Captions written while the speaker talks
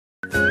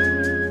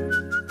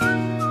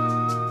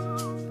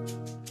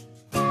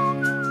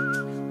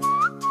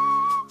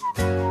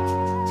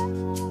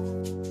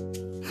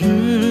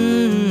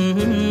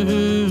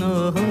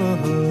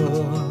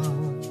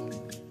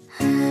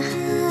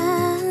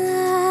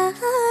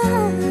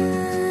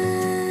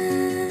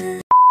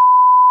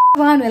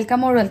everyone,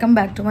 welcome or welcome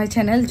back to my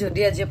channel.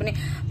 Jodi aji apni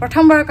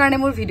pratham bar karone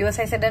mur video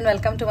saise then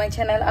welcome to my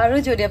channel.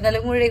 Aru jodi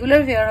apnalok mur regular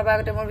viewer hoba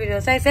agote mur video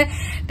saise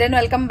then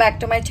welcome back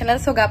to my channel.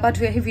 So gapa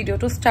thue hi video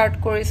to start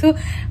korisu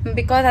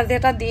because aji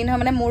eta din ha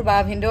mane mur ba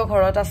bhindo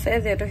ghorot ase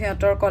jeto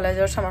hiator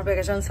college or summer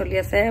vacation choli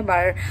ase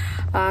bar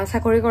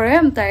sakori kore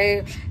tai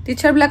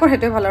teacher blakor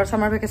hete bhalor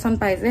summer vacation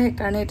pai je he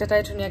karone eta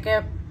tai dhunia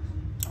ke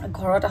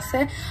ঘৰত আছে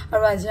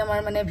আৰু আজি আমাৰ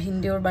মানে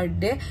ভিন্ডিওৰ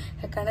birthday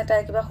হেকাৰণে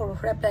তাই কিবা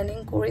সৰুফৰা planning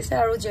কৰিছে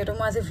আৰু যেটো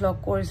মই আজি ভ্লগ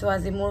কৰিছো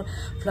আজি মোৰ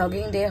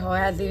ভ্লগিং ডে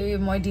হয় আজি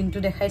মই দিনটো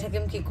দেখাই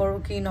থাকিম কি কৰো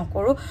কি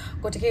নকৰো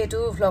গতিকে এটো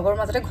ভ্লগৰ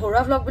মাজতে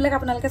ঘৰুৱা ভ্লগ বিলাক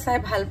আপোনালোকে চাই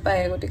ভাল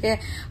পায় গতিকে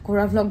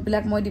ঘৰুৱা ভ্লগ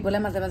বিলাক মই দিবলৈ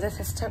মাজে মাজে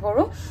চেষ্টা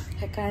কৰো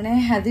হেকাৰণে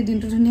আজি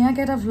দিনটো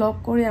ধুনিয়াকে এটা ভ্লগ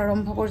কৰি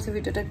আৰম্ভ কৰিছো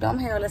ভিডিওটো একদম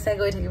হেহলে চাই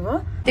গৈ থাকিব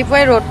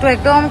টিপুৱাই ৰ'দটো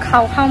একদম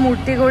খাও খাও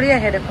মূৰ্তি কৰি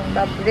আহে দেখোন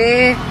বাপৰে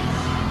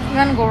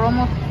ইমান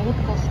গৰমত বহুত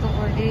কষ্ট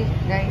কৰি দি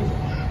গাইজ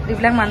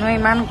দিবিলাক মানুহে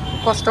ইমান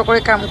কষ্ট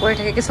কৰি কাম কৰি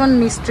থাকে কিছুমান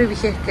মিস্ত্ৰী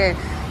বিশেষকে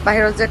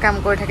বাহিৰত যে কাম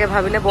কৰি থাকে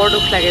ভাবিলে বৰ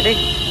দুখ লাগে দেই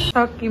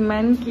সব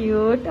কিমান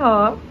কিউট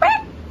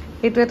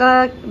এটো এটা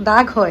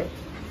দাগ হয়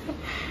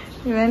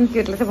ইমান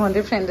কিউট লাগে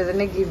ভন্টিৰ ফ্ৰেণ্ড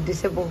এজনে গিফট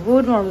দিছে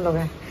বহুত মৰম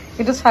লগা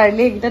কিন্তু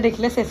চাৰ্লি এটা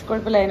দেখিলে চেছ কৰি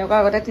পেলাই এনেকুৱা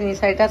আগতে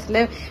 3-4টা আছিল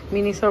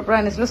মিনিছৰ পৰা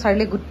আনিছিল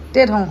চাৰ্লি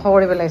গুটে ধ্বংস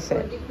কৰি পেলাইছে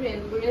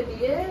ফ্ৰেণ্ড বুৰে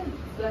দিয়ে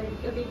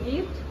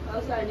গিফট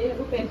আৰু চাৰ্লি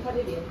একো পেট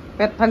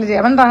ফালি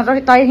দিয়ে মানে তাহাঁতৰ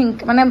তাই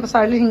মানে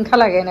চাৰ্লি হিংসা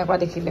লাগে এনেকুৱা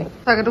দেখিলে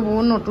তাকেতো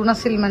বহুত নতুন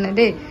আছিল মানে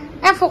দেই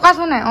ফোকাছ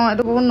হোৱা নাই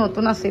এইটো বহুত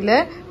নতুন আছিলে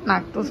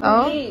নাকটো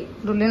চাও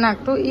দুলি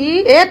নাকটো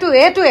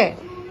এইটোৱে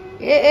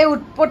এই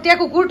উৎপতীয়া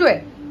কুকুৰটোৱে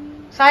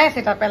চাই আছে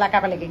তাৰ পেলাকা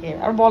পেলাকিকে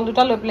আৰু বল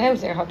দুটা লৈ পেলাইহে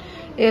হৈছে এখন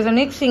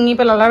এজনীক চিঙি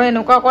পেলালে আৰু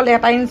এনেকুৱা অকল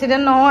এটা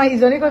ইনচিডেণ্ট নহয়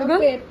ইজনী ক'ত গ'ল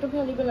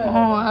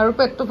আৰু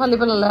পেটটো ফালি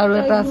পেলালে আৰু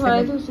এটা আছে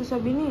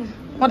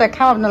মই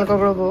দেখাম আপোনালোকৰ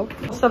ৰ'ব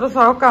বস্তুটো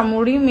চাওক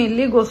কামুৰি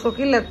মেলি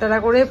গছকি লেতেৰা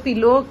কৰি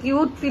পিলো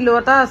কিউট পিলো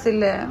এটা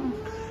আছিলে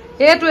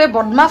এইটোৱে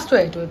বদমাছটো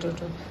এইটো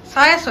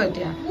চাই আছো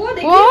এতিয়া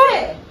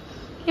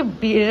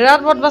বিৰাট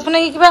বদমাছ মানে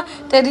কিবা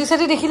টেডি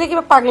চেডি দেখিলে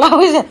কিবা পাগলা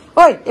হৈ যায়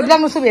ঐ এইবিলাক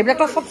নুচুবি এইবিলাক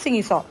চব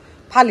ছিঙিছ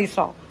ফালিছ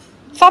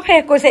চব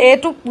শেষ কৰিছে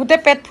এইটো গোটেই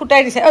পেট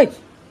ফুটাই দিছে ঐ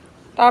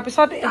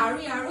তাৰপিছত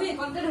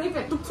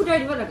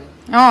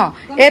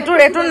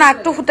এইটো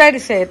নাকটো ফুটাই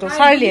দিছে এইটো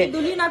চাৰ্লিয়ে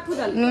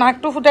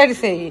নাকটো ফুটাই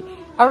দিছে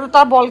আৰু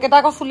তাৰ বল কেইটা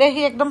আকৌ ফুলে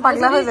সি একদম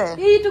পাগলা হৈ যায়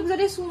এইটোক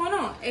যদি চুম ন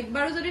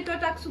একবাৰো যদি তই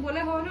তাক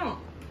চুবলে হয় ন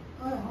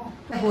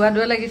বুৱা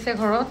দুৱা লাগিছে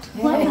ঘৰত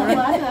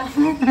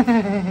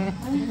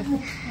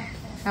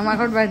আমাৰ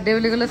ঘৰত বাৰ্থডে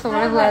বুলি ক'লে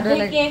চবৰে বুৱা দুৱা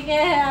লাগে কেক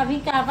আমি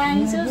কাবা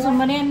আনিছো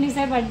সুমনে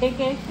আনিছে বাৰ্থডে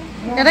কেক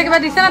এটা কিবা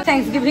দিছে না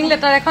থ্যাঙ্কস গিভিং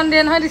লেটাৰ এখন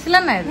দিয়ে নহয় দিছিলা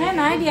নাই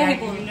নাই দিয়া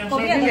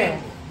কবি দিলে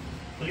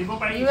খুলিব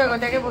পাৰি ইও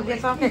আগতিয়াকে বহি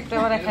চাও কেকটো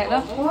দেখাই ল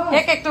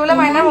এই কেকটো বলে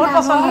মাইনাৰ বহুত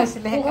পছন্দ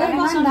হৈছিলে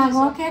সেইকাৰণে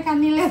ডাঙৰ কেক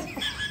আনিলে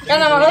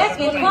কাৰণ আমাৰ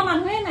কেক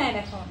মানুহে নাই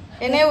দেখো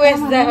এনে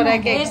ওয়েস্ট যায় হৰে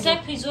কেক এসে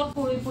ফ্ৰিজৰ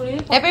পুৰি পুৰি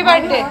happy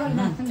birthday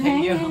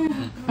thank U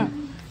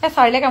A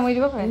চাইলে কামুৰি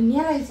দিব পাৰে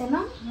ধুনীয়া লাগিছে ন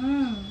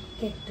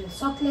কেকটো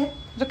চকলেট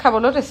যে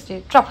খাবলৈ tasty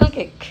truffle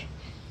cake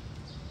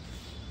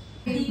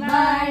happy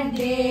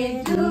birthday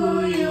to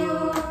you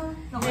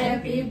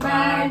happy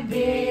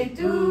birthday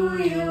to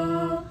you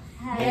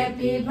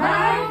happy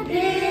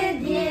birthday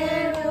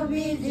dear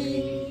অভিজি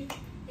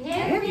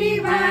happy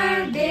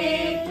birthday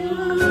to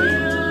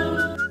you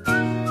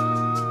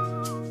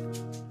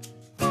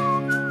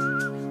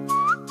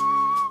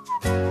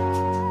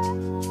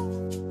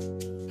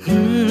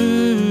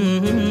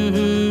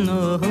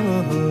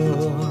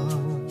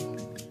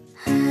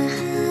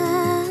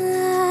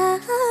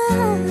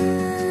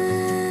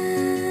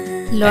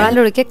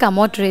লৰালৰিকে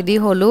কামত ৰেডি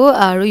হলো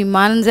আৰু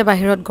ইমান যে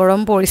বাহিৰত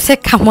গৰম পৰিছে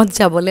কামত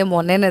যাবলৈ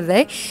মনে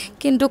নাযায়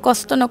কিন্তু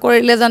কষ্ট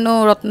নকৰিলে জানো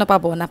ৰত্ন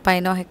পাব নাপায়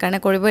ন সেইকাৰণে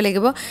কৰিবই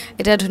লাগিব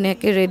এটা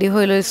ধুনীয়াকৈ ৰেডি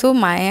হৈ লৈছো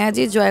মায়ে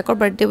আজি জয়কৰ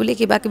বাৰ্থডে বুলি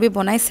কিবা কিবি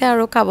বনাইছে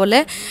আৰু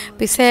খাবলৈ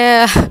পিছে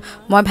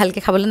মই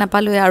ভালকৈ খাবলৈ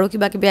নাপালোঁ আৰু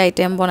কিবা কিবি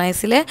আইটেম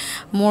বনাইছিলে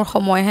মোৰ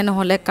সময়হে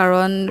নহ'লে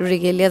কাৰণ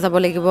ৰিগেলিয়া যাব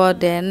লাগিব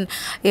দেন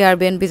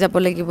এয়াৰবিএনবি যাব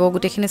লাগিব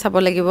গোটেইখিনি চাব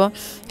লাগিব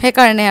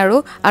সেইকাৰণে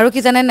আৰু কি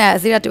জানে নাই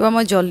আজি ৰাতিপুৱা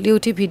মই জল্দি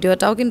উঠি ভিডিঅ'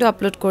 এটাও কিন্তু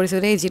আপলোড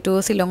কৰিছোঁ দেই যিটো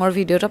শিলঙৰ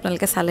ভিডিঅ'টো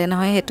আপোনালোকে চালে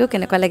নহয় সেইটো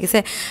কেনেকুৱা লাগিছে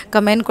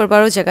কমেণ্ট কৰিব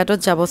আৰু জেগাটোত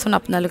যাবচোন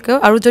আপোনালোকেও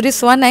আৰু যদি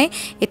চোৱা নাই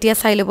এতিয়া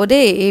চাই ল'ব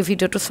দেই এই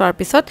ভিডিঅ'টো চোৱাৰ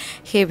পিছত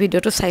সেই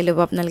ভিডিঅ'টো চাই ল'ব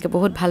আপোনালোকে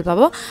বহুত ভাল পাব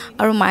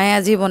আৰু মায়ে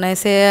আজি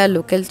বনাইছে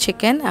লোকেল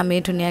চিকেন আমি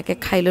ধুনীয়াকৈ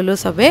খাই ল'লোঁ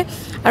চবে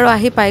আৰু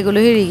আহি পাই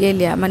গ'লোহি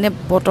ৰিগেলিয়া মানে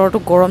বতৰটো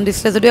গৰম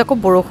দিছিলে যদিও আকৌ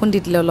বৰষুণ দি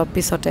দিলে অলপ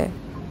পিছতে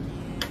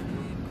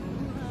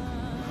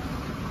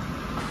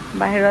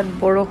বাহিৰত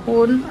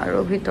বৰষুণ আৰু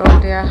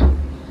ভিতৰতে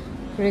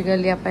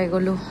ৰিগেলিয়া পাই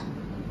গ'লোঁ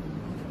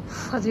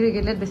আজি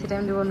ৰিগেলিয়াত বেছি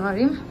টাইম দিব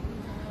নোৱাৰিম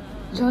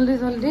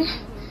জল্দি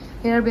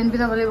এয়াৰবিএনবি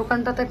যাব লাগিব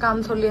কাৰণ তাতে কাম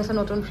চলি আছে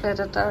নতুন ফ্লেট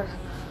এটাৰ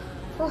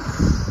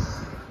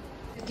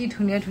কি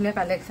ধুনীয়া ধুনীয়া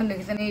কালেকশ্যন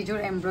দেখিছে নে এইযোৰ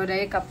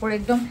এমব্ৰইডাৰী কাপোৰ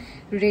একদম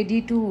ৰেডি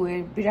টু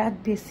ৱেৰ বিৰাট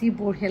বেছি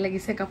বঢ়িয়া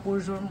লাগিছে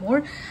কাপোৰযোৰ মোৰ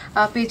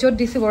পেজত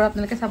দিছোঁ বাৰু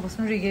আপোনালোকে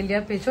চাবচোন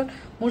ৰিগেলিয়াৰ পেজত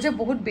মোৰ যে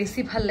বহুত বেছি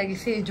ভাল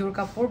লাগিছে এইযোৰ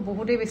কাপোৰ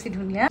বহুতেই বেছি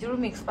ধুনীয়া এইযোৰ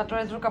মিক্স পাটৰ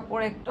এযোৰ কাপোৰ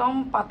একদম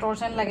পাটৰ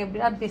যেন লাগে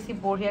বিৰাট বেছি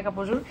বঢ়িয়া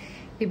কাপোৰযোৰ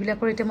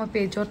এইবিলাকৰ এতিয়া মই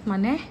পেজত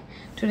মানে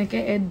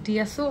ধুনীয়াকৈ এড দি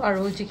আছোঁ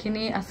আৰু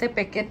যিখিনি আছে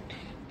পেকেট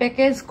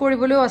পেকেজ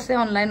কৰিবলৈ আছে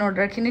অনলাইন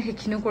অৰ্ডাৰখিনি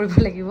সেইখিনিও কৰিব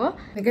লাগিব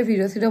একে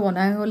ভিডিও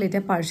বনাই হ'ল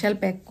এতিয়া পাৰ্সেল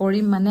পেক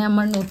কৰিম মানে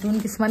আমাৰ নতুন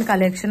কিছুমান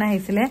কালেকচন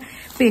আহিছিলে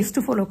পেজটো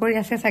ফলো কৰি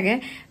আছে সাগে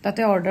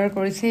তাতে অৰ্ডাৰ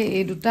কৰিছে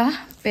এই দুটা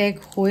পেক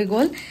হৈ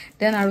গল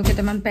দেন আৰু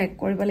কেটামান পেক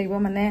কৰিব লাগিব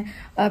মানে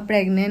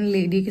প্ৰেগনেন্ট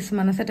লেডি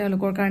কিছুমান আছে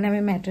তেওঁলোকৰ কাৰণে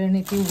আমি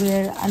ম্যাটাৰনিটি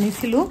ওয়্যাৰ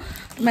আনিছিলো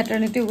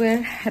ম্যাটাৰনিটি ওয়্যাৰ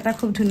এটা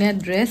খুব ধুনীয়া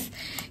ড্ৰেছ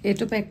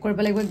এটো পেক কৰিব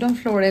লাগিব একদম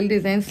ফ্লোৰেল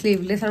ডিজাইন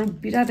স্লিভলেস আৰু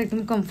বিৰাট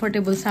একদম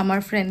কমফৰ্টেবল সামাৰ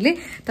ফ্ৰেন্ডলি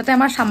তাতে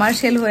আমাৰ সামাৰ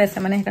সেল হৈ আছে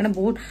মানে সেইকাৰণে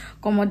বহুত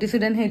কমত দিছো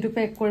দেন হেতু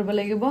পেক কৰিব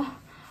লাগিব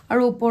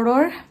আৰু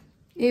ওপৰৰ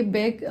এই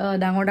বেগ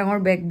ডাঙৰ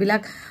বেগ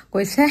বিলাক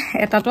কৈছে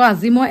এটাটো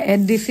আজি মই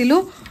এড দিছিলো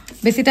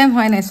বেছি টাইম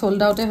হয় নাই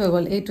সোল্ড আউটে হৈ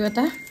গল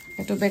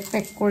এইটো বেগ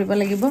পেক কৰিব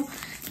লাগিব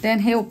দেন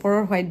হে ওপৰৰ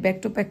হোৱাইট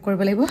বেগটো পেক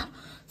কৰিব লাগিব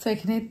সো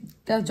এখিনি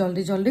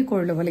জলদি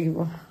কৰি ল'ব লাগিব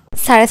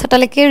 6:30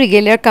 লৈকে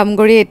ৰিগেলিয়াৰ কাম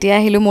কৰি এতিয়া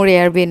আহিলো মোৰ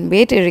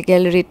এয়াৰবিএনবিত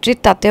ৰিগেল ৰিট্ৰিট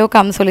তাতেও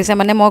কাম চলিছে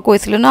মানে মই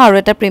কৈছিলো না আৰু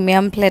এটা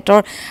প্ৰিমিয়াম ফ্লেটৰ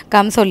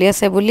কাম চলি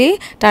আছে বুলি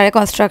তাৰে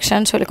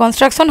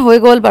কনস্ট্ৰাকচন হৈ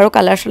গল বাৰু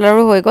কালাৰ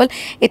চলাৰো হৈ গল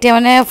এতিয়া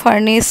মানে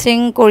ফাৰ্নিচিং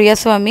কৰি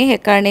আছো আমি হে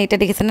কাৰণে এটা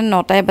দেখিছেনে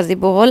 9টাই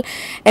বাজিব হল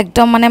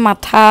একদম মানে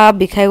মাথা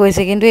বিখাই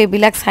গৈছে কিন্তু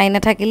এইবিলাক চাই না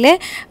থাকিলে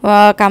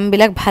কাম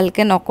বিলাক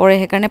ভালকে নকৰে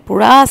হে কাৰণে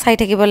পুৰা চাই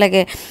থাকিব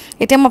লাগে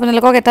এতিয়া মই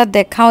আপোনালোকক এটা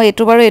দেখাও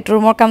এটো বাৰু এটো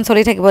ৰুমৰ কাম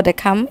চলি থাকিব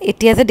দেখাম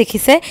এতিয়া যে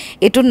দেখিছে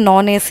এটো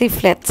নন এসি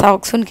ফ্লেট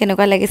চাওকচোন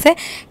কেনেকুৱা লাগিছে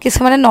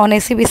কিছুমানে নন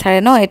এসি বিচাৰে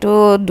ন এটো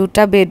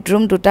দুটা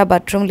বেডৰুম দুটা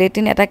বাথৰুম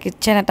লেট্ৰিন এটা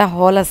কিচেন এটা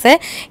হল আছে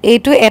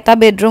এইটো এটা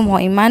বেডৰুম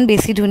হয় ইমান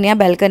বেছি ধুনীয়া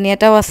বেলকনি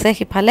এটাও আছে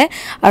হিফালে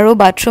আৰু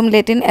বাথৰুম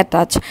লেট্ৰিন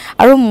এটাচ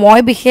আৰু মই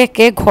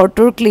বিশেষকে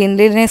ঘৰটোৰ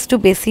ক্লিনলিনেছটো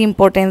বেছি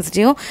ইম্পৰ্টেন্স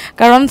দিও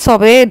কাৰণ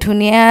সবে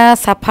ধুনীয়া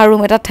সাফা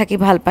ৰুম এটা থাকি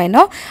ভাল পায় ন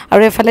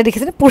আৰু এফালে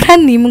দেখিছে পুৰা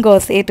নিম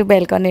গছ এইটো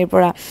বেলকনিৰ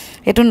পৰা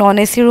এটো নন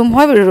এসি ৰুম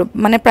হয়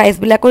মানে প্ৰাইস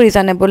বিলাকো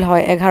ৰিজনেবল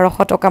হয়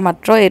 1100 টকা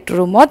মাত্ৰ এইটো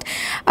ৰুমত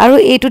আৰু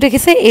এইটো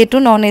দেখিছে এইটো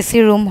নন এসি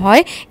ৰুম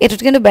হয় এটোত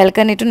কিন্তু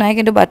বেলকনিটো নাই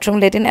কিন্তু বাথৰুম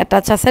লেট্ৰিন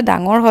এটাচ আছে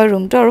ডাঙৰ হয়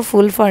ৰুমটো আৰু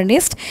ফুল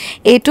ফাৰ্নিশড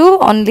এইটো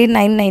অনলি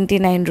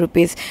 999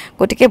 रुपीस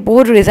গটিকে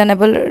বহুত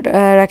ৰিজনেবল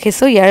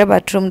ৰাখিছো ইয়াৰ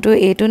বাথৰুমটো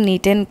এইটো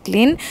নিট এন্ড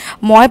ক্লিন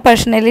মই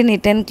পাৰ্সোনালি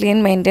নিট এন্ড ক্লিন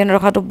মেইনটেইন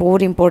ৰখাটো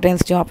বহুত ইম্পৰ্টেন্স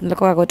দিও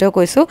আপোনালোকক আগতেও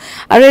কৈছো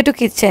আৰু এইটো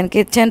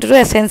কিচেনটো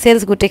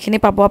এসেনশিয়ালস গুটেখিনি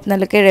পাব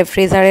আপোনালোকে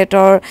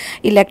ৰেফ্ৰিজাৰেটৰ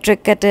ইলেক্ট্ৰিক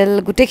কেটল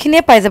গুটেখিনি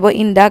পাই যাব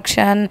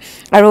ইন্ডাকশন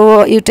আৰু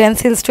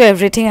ইউটেনসিলস টু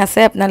এভৰিথিং আছে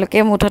আপোনালোকে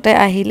মুঠতে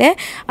আহিলে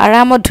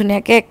আৰামত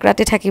ধুনীয়াকে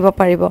একৰাতি থাকিব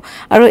পাৰিব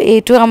আৰু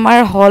এইটো আমাৰ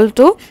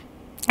হলটো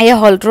এই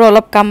হলটোৰ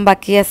অলপ কাম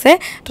বাকি আছে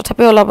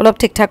তথাপি অলপ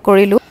ঠিক ঠাক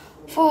কৰিলো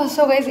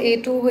So guys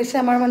এইটো হৈছে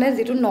আমাৰ মানে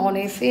যেটো নন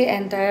এসি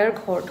এন্টায়াৰ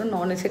ঘৰটো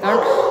নন এসি কাৰণ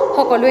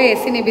সকলোৱে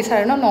এসি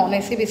নিবিচাৰে ন নন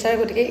এসি বিচাৰে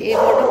গতিকে এই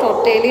ঘৰটো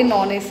টোটালি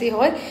নন এসি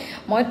হয়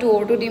মই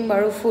টুৰটো দিম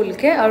বাৰু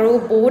ফুলকে আৰু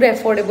বহুত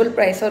এফৰ্ডেবল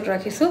প্ৰাইসত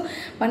ৰাখিছো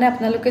মানে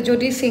আপোনালোকে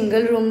যদি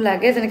সিঙ্গল ৰুম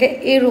লাগে যেনেকে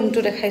এই ৰুমটো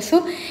দেখাইছো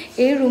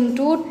এই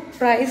ৰুমটো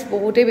প্ৰাইস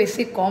বহুতে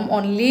বেছি কম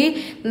অনলি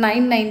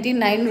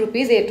 999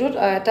 रुपीस এটো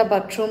এটা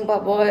বাথৰুম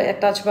পাব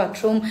এটাচ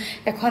বাথৰুম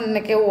এখন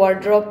নেকে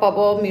ওয়াৰ্ড্ৰব পাব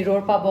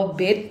মিৰৰ পাব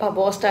বেড পাব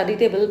ষ্টাডি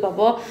টেবল পাব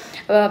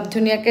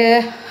ধুনিয়াকে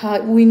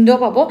উইন্ডো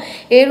পাব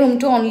এই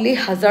ৰুমটো অনলি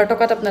 1000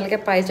 টকাত আপোনালোকে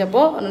পাই যাব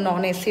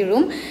নন এসি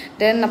ৰুম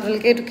দেন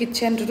আপোনালোকে এটো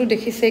কিচেনটো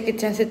দেখিছে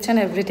কিচেন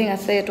এভৰিথিং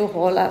আছে এটো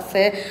হল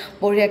আছে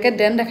বঢ়িয়াকে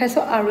দেন দেখাইছো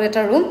আৰু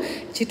এটা ৰুম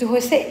যেটো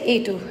হৈছে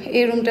এইটো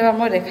এই ৰুমটো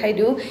মই দেখাই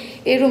দিও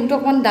এই ৰুমটো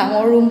অকমান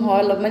ডাঙৰ ৰুম হয়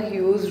অলপমান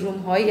হিউজ ৰুম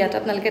হয় ইয়াত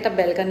আপোনালোকে এটা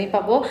বেলকনি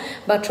পাব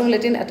বাথৰুম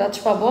লেট্ৰিন এটাচ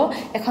পাব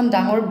এখন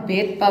ডাঙৰ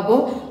বেড পাব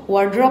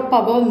ওয়াৰ্ড্ৰব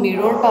পাব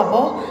মিৰৰ পাব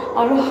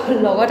আৰু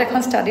লগত এখন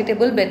ষ্টাডি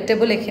টেবল বেড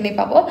টেবল এখিনি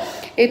পাব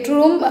এইটো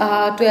ৰুম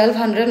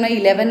 1200 না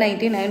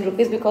 1199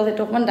 रुपीस বিকজ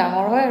এটো অকমান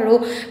ডাঙৰ হয় আৰু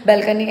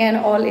বেলকনি এন্ড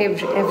অল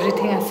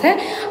এভৰিথিং আছে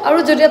আৰু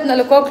যদি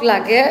আপোনালোকক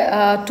লাগে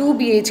 2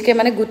 BHK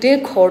মানে গুটে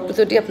ঘৰটো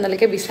যদি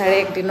আপোনালোকে বিচাৰে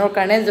এক দিনৰ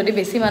কাৰণে যদি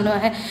বেছি মানুহ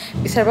আহে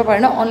বিচাৰিব পাৰে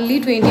না অনলি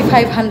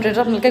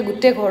 2500 আপোনালোকে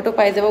গুটে ঘৰটো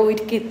পাই যাব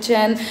with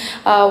kitchen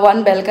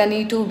 1 balcony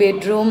 2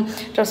 bedroom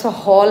তাৰছ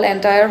hall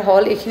entire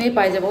হল এখিনি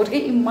পাই যাব গতিকে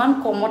ইমান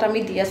কমত আমি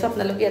দি আছো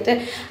আপোনালোকে ইয়াতে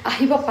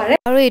আহিব পাৰে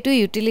আৰু এইটো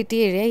ইউটিলিটি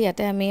এৰিয়া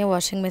ইয়াতে আমি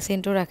ওয়াশিং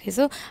মেচিনটো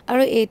ৰাখিছো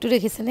আৰু এইটো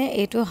দেখিছেনে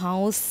এইটো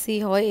হাউস সি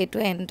হয় এইটো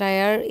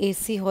এন্টায়াৰ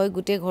এসি হয়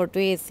গুটে ঘৰটো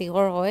এসি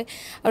ঘৰ হয়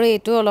আৰু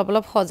এইটো অলপ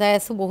সজাই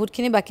আছো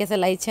বহুতখিনি বাকি আছে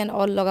লাইটছ এন্ড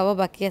অল লগাব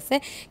বাকি আছে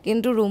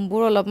কিন্তু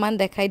ৰুমবোৰ অলপমান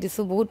দেখাই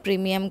দিছো বহুত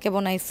প্ৰিমিয়াম কে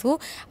বনাইছো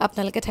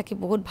আপোনালোকে থাকি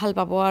বহুত ভাল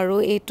পাব আৰু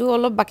এইটো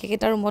অলপ বাকি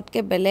কেটা ৰুমতকে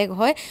বেলেগ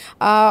হয়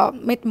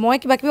মই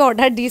কিবা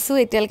অৰ্ডাৰ দিছো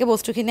এতিয়ালকে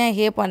বস্তুখিনি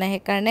আহিয়ে পোৱা নাই হে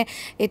কাৰণে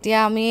এতিয়া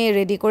আমি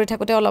ৰেডি কৰি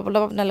থাকোতে অলপ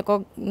আপোনালোকক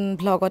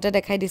ভ্লগতে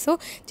দেখাই দিছো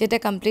যেতে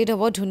কমপ্লিট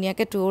হ'ব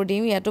ধুনিয়াকে টুৰ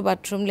দিম ইয়াটো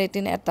বাথৰুম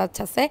লেট্ৰিন এটাচ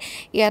আছে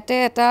ইয়াতে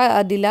এটা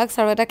ডিলাক্স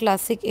আৰু এটা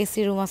ক্লাসিক এসি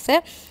ৰুম আছে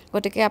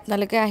গটিকে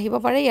আপোনালোকে আহিব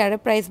পাৰে ইয়াৰে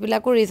প্ৰাইস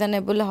বিলাকো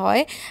ৰিজনেবল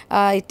হয়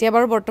এতিয়া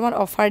বাৰু বৰ্তমান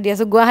অফাৰ দি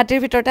আছো গুৱাহাটীৰ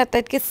ভিতৰতে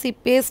আটাইতকে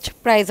চিপেষ্ট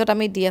প্ৰাইসত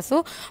আমি দি আছো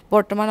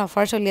বৰ্তমান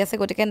অফাৰ চলি আছে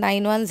গটিকে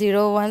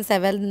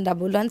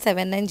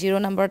 9101711790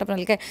 নম্বৰত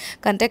আপোনালোকে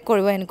কন্টাক্ট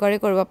কৰিব এনকুৱাৰি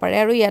কৰিব পাৰে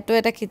আৰু ইয়াতো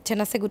এটা কিচেন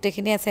আছে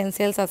গুটেখিনি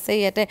এসেনশিয়ালস আছে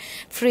ইয়াতে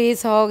ফ্ৰিজ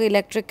হক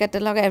ইলেক্ট্ৰিক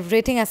কেটল হক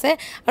এভৰিথিং আছে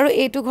আৰু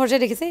এইটো ঘৰ যে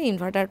দেখিছে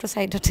ইনভাৰ্টাৰটো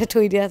সাইডতে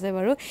থৈ দিয়া আছে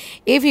বাৰু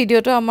এই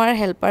ভিডিওটো আমাৰ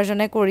হেল্পাৰ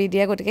জনে কৰি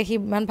দিয়া গটিকে হি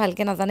ইমান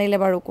ভালকে নাজানিলে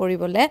বাৰু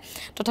কৰিবলে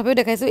তথাপিও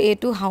দেখাইছো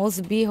এইটো হাউচ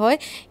বি হয়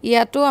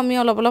ইয়াতো আমি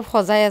অলপ অলপ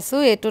সজাই আছো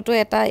এটোটো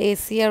এটা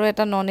এসি আৰু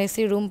এটা নন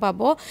এসি ৰুম পাব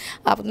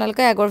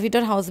আপোনালোকে আগৰ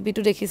ভিডিঅ'ত হাউচ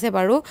বিটো দেখিছে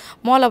বাৰু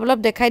মই অলপ অলপ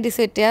দেখাই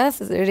দিছো এতিয়া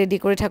ৰেডি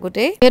কৰি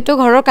থাকোতে এটো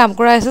ঘৰৰ কাম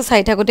কৰা আছে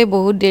চাই থাকোতে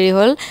বহুত দেৰি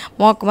হ'ল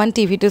মই অকমান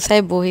টিভিটো চাই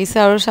বহিছে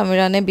আৰু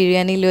সমীৰণে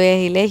বিৰিয়ানী লৈ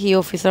আহিলে হি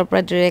অফিচৰ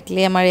পৰা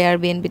ডাইৰেক্টলি আমাৰ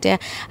এয়াৰবিএনবিতে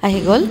আহি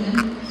গ'ল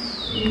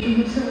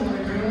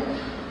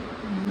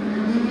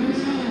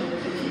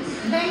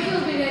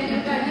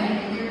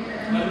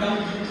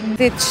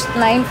It's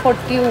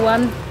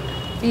 9:41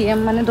 PM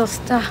মানে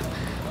 10টা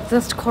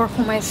জাস্ট ঘৰ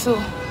সোমাইছো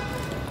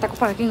তাক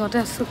পাৰ্কিংতে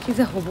আছো কি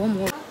যে হ'ব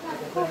মোৰ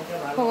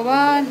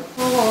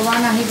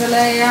ভগৱান আহি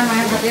পেলাই এয়া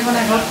মায়ে ভাতে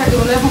বনাই ঘৰত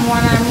থাকিবলৈ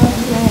সময় নাই মোৰ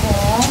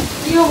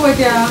কি হ'ব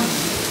এতিয়া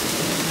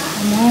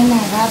মই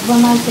নাই ভাত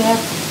বনাইছে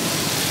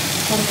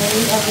তৰকাৰী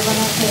ভাজি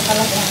বনাইছে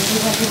এফালে ভেন্দি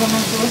ভাজি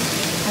বনাইছোঁ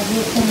আজি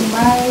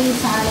সোমবাৰ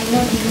চাহ লাগিলে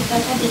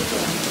দিনটাকে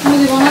দিছোঁ মোৰ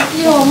জীৱনত কি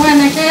হ'ব মই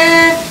এনেকৈ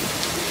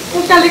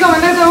মোক কালি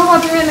কমেণ্টে যাব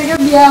পাতিম এনেকৈ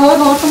বিয়া হৈ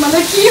ঘৰত সোমালে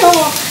কি হ'ব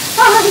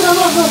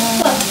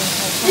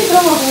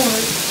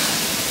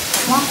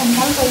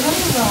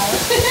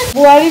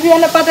বোৱাৰী বিয়া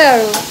নাপাতে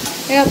আৰু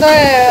সিহঁতৰ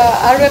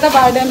আৰু এটা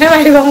বাৰ্ডেনহে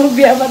মাৰিব মোক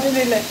বিয়া পাতি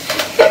দিলে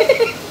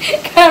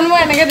কাৰণ মই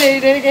এনেকৈ দেৰি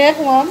দেৰিকৈ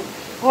সোমাম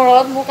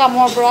ঘৰত মোৰ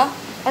কামৰ পৰা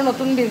আৰু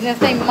নতুন বিজনেছ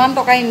ইমান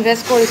টকা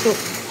ইনভেষ্ট কৰিছোঁ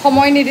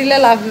সময় নিদিলে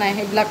লাভ নাই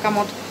সেইবিলাক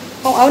কামত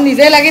আৰু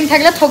নিজে লাগি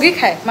নাথাকিলে ঠগি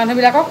খায়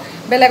মানুহবিলাকক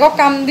বেলেগক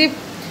কাম দি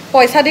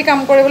পইচা দি কাম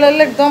কৰিবলৈ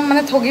হ'লে একদম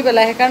মানে ঠগি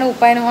পেলাই সেইকাৰণে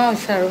উপায় নোহোৱা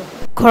হৈছে আৰু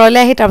ঘৰলৈ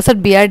আহি তাৰপিছত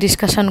বিয়াৰ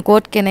ডিছকাশ্যন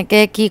ক'ত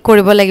কেনেকৈ কি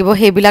কৰিব লাগিব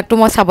সেইবিলাকতো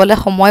মই চাবলৈ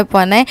সময়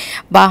পোৱা নাই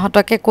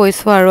বাহঁতকে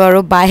কৈছোঁ আৰু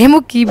বাহে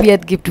মোক কি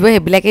বিয়াত গিফ্ট দিব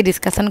সেইবিলাকেই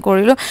ডিছকাশ্যন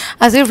কৰিলোঁ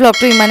আজিৰ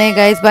ভ্লগটো ইমানেই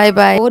গাইজ বাই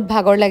বাই বহুত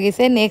ভাগৰ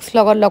লাগিছে নেক্সট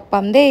ভ্লগত লগ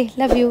পাম দেই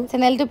লাভ ইউ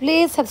চেনেলটো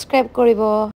প্লিজ ছাবস্ক্ৰাইব কৰিব